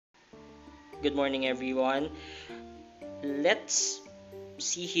Good morning, everyone. Let's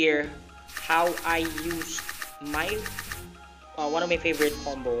see here how I used my one of my favorite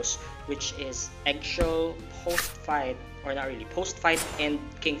combos, which is Eggshell post fight, or not really post fight, and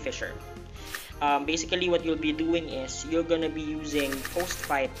Kingfisher. Basically, what you'll be doing is you're gonna be using post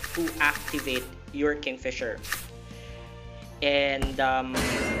fight to activate your Kingfisher, and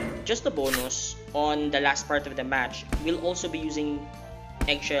just a bonus on the last part of the match, we'll also be using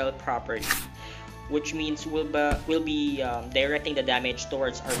Eggshell properly, which means we'll be directing the damage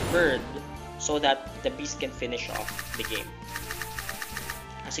towards our bird so that the beast can finish off the game.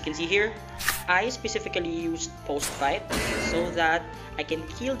 As you can see here, I specifically used post fight so that I can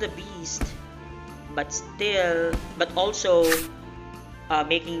kill the beast, but also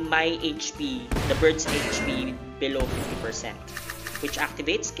making my HP, the bird's HP, below 50%, which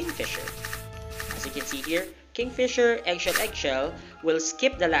activates Kingfisher. As you can see here, Kingfisher, Eggshell will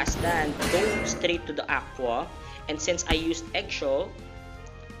skip the last stand, go straight to the Aqua, and since I used Eggshell,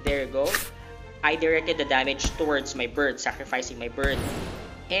 there you go, I directed the damage towards my bird, sacrificing my bird,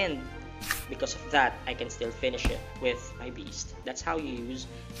 and because of that, I can still finish it with my beast. That's how you use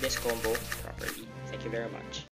this combo properly. Thank you very much.